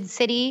connected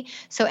city?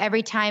 So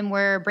every time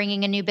we're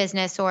bringing a new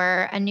business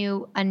or a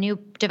new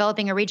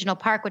developing a regional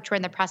park, which we're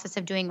in the process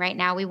of doing right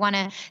now, we want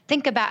to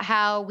think about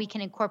how we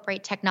can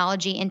incorporate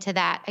technology into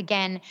that,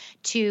 again,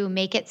 to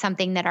make it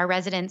something that our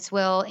residents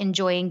will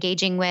enjoy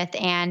engaging with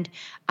and,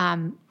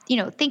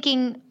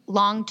 thinking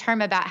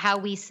long-term about how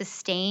we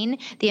sustain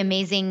the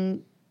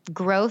amazing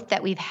growth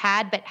that we've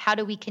had, but how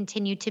do we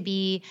continue to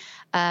be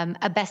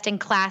a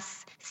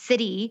best-in-class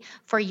city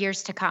for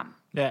years to come?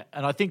 Yeah,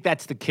 and I think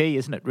that's the key,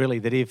 isn't it, really,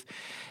 that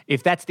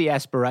if that's the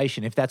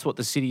aspiration, if that's what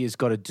the city has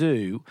got to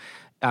do,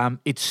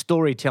 its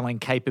storytelling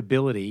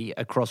capability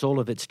across all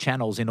of its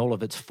channels in all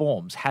of its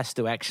forms has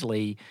to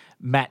actually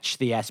match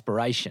the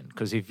aspiration.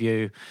 Because if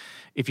you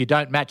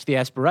don't match the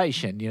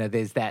aspiration,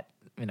 there's that,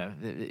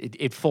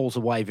 it falls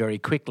away very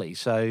quickly.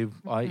 So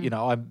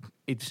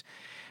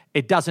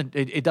It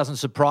doesn't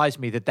surprise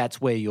me that that's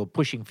where you're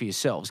pushing for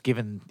yourselves,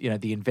 given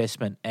the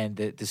investment and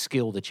the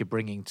skill that you're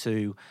bringing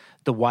to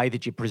the way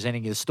that you're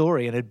presenting your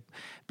story. And it'd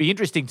be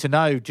interesting to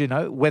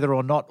know, whether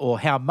or not or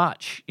how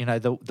much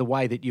the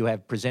way that you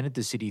have presented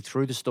the city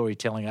through the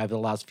storytelling over the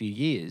last few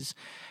years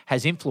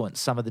has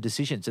influenced some of the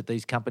decisions that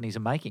these companies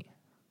are making.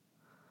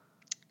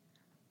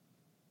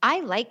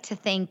 I like to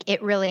think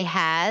it really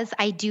has.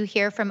 I do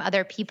hear from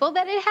other people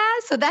that it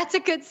has, so that's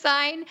a good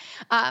sign.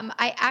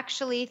 I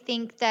actually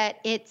think that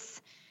it's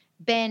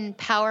been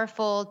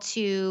powerful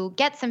to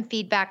get some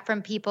feedback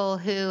from people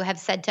who have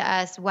said to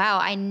us, wow,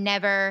 I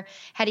never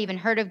had even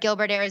heard of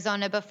Gilbert,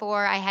 Arizona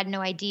before. I had no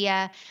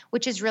idea,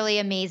 which is really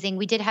amazing.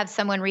 We did have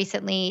someone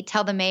recently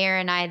tell the mayor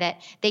and I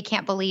that they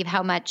can't believe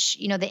how much,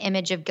 the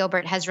image of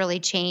Gilbert has really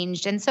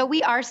changed. And so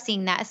we are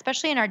seeing that,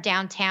 especially in our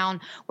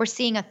downtown. We're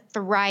seeing a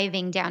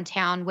thriving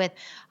downtown with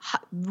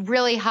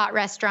really hot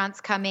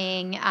restaurants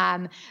coming,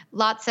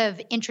 lots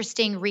of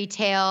interesting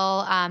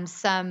retail,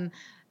 some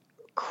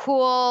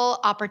cool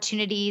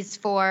opportunities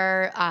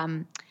for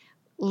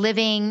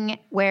living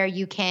where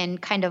you can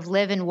kind of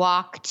live and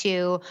walk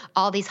to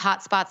all these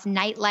hot spots.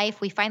 Nightlife.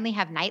 We finally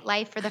have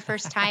nightlife for the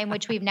first time,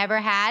 which we've never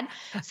had.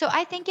 So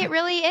I think it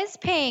really is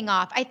paying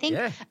off. I think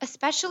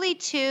especially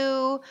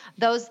to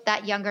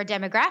that younger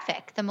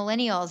demographic, the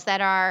millennials that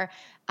are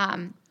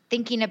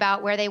thinking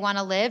about where they want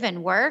to live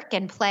and work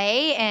and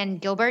play. And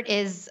Gilbert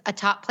is a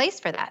top place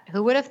for that.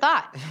 Who would have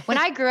thought? When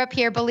I grew up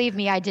here, believe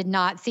me, I did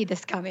not see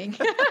this coming.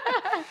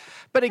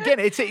 But again,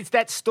 it's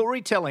that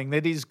storytelling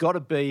that has got to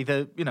be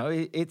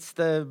it's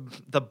the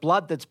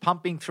blood that's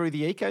pumping through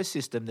the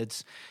ecosystem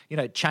that's,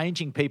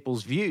 changing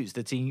people's views.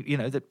 That's,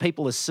 that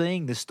people are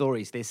seeing the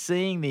stories, they're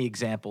seeing the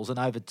examples, and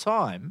over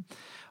time,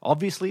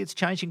 obviously, it's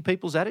changing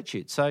people's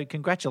attitudes. So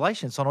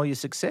congratulations on all your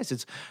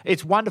success.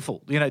 It's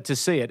wonderful, to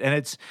see it. And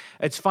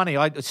it's funny.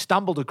 I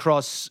stumbled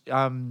across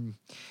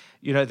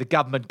the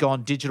Government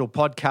Gone Digital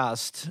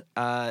podcast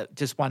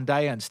just one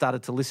day and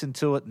started to listen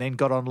to it, and then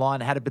got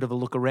online, had a bit of a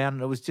look around,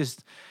 and it was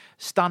just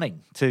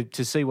stunning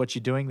to see what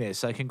you're doing there.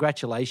 So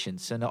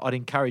congratulations. And I'd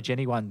encourage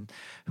anyone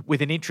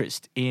with an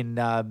interest in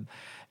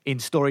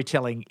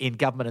storytelling in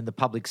government and the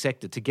public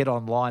sector to get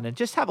online and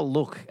just have a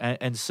look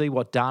and see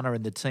what Dana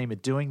and the team are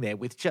doing there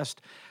with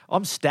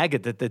I'm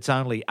staggered that there's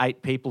only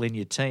 8 people in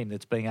your team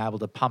that's being able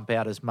to pump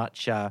out as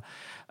much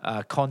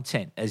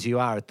content as you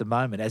are at the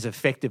moment, as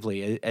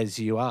effectively as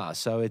you are.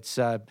 So it's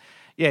a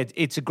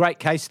great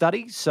case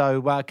study.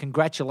 So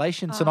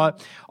congratulations. And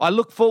I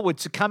look forward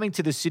to coming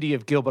to the city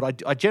of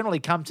Gilbert. I generally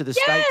come to the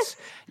States.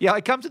 Yeah,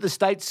 I come to the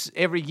States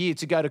every year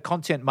to go to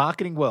Content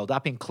Marketing World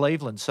up in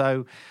Cleveland.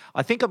 So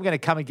I think I'm going to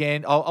come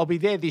again. I'll be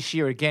there this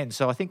year again.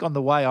 So I think on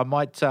the way I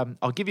might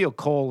I'll give you a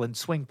call and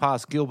swing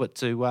past Gilbert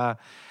to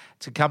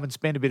come and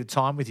spend a bit of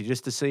time with you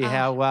just to see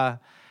how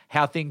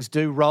things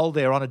do roll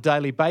there on a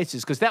daily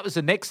basis, because that was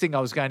the next thing I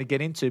was going to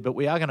get into, but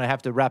we are going to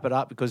have to wrap it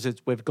up because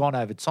we've gone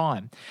over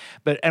time.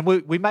 And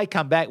we may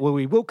come back,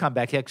 we will come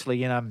back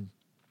actually in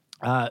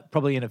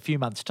probably in a few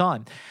months'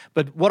 time.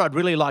 But what I'd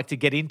really like to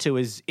get into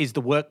is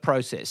the work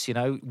process.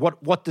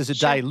 What does a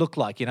day look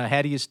like?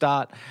 How do you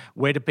start?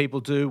 Where do people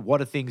do? What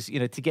are things,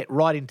 to get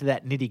right into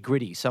that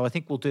nitty-gritty. So I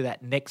think we'll do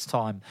that next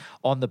time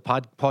on the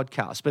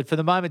podcast. But for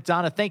the moment,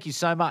 Dana, thank you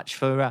so much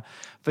for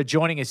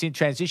joining us in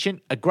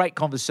Transition. A great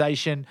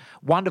conversation,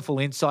 wonderful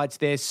insights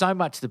there, so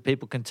much that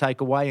people can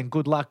take away, and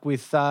good luck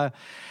with,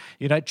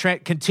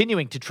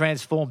 continuing to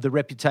transform the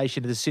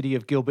reputation of the city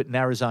of Gilbert in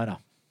Arizona.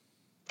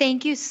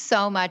 Thank you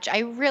so much. I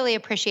really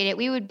appreciate it.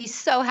 We would be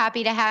so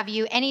happy to have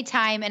you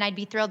anytime, and I'd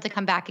be thrilled to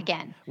come back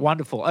again.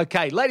 Wonderful.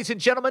 Okay, ladies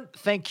and gentlemen,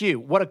 thank you.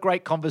 What a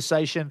great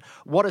conversation.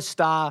 What a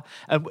star.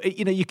 And,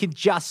 you can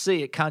just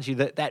see it, can't you?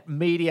 That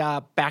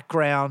media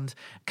background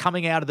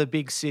coming out of the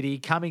big city,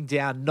 coming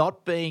down,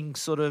 not being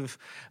sort of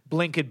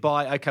blinkered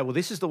by, okay, well,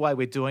 this is the way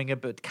we're doing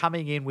it, but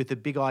coming in with a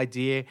big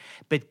idea,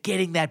 but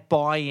getting that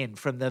buy-in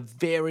from the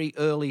very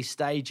early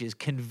stages,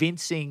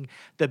 convincing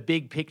the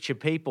big picture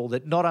people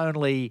that not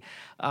only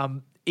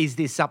is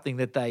this something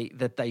that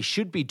they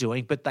should be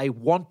doing, but they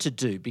want to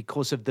do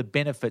because of the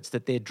benefits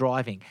that they're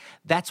driving.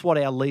 That's what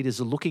our leaders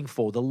are looking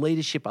for. The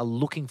leadership are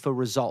looking for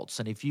results.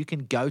 And if you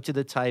can go to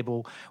the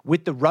table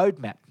with the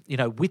roadmap,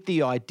 with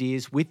the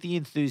ideas, with the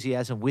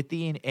enthusiasm, with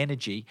the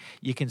energy,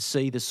 you can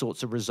see the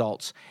sorts of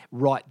results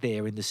right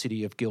there in the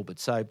city of Gilbert.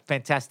 So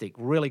fantastic,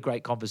 really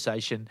great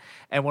conversation.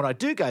 And when I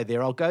do go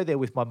there, I'll go there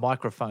with my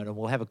microphone and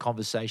we'll have a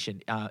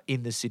conversation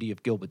in the city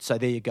of Gilbert. So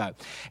there you go.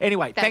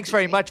 Anyway, thanks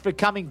very much for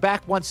coming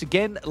back once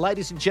again,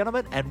 ladies and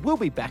gentlemen, and we'll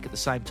be back at the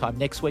same time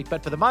next week.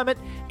 But for the moment,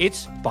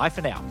 it's bye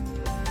for now.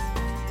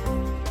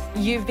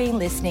 You've been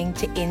listening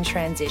to In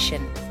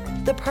Transition,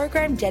 the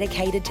program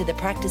dedicated to the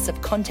practice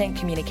of content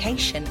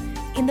communication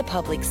in the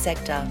public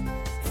sector.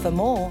 For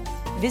more,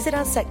 visit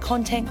us at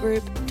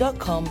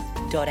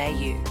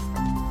contentgroup.com.au.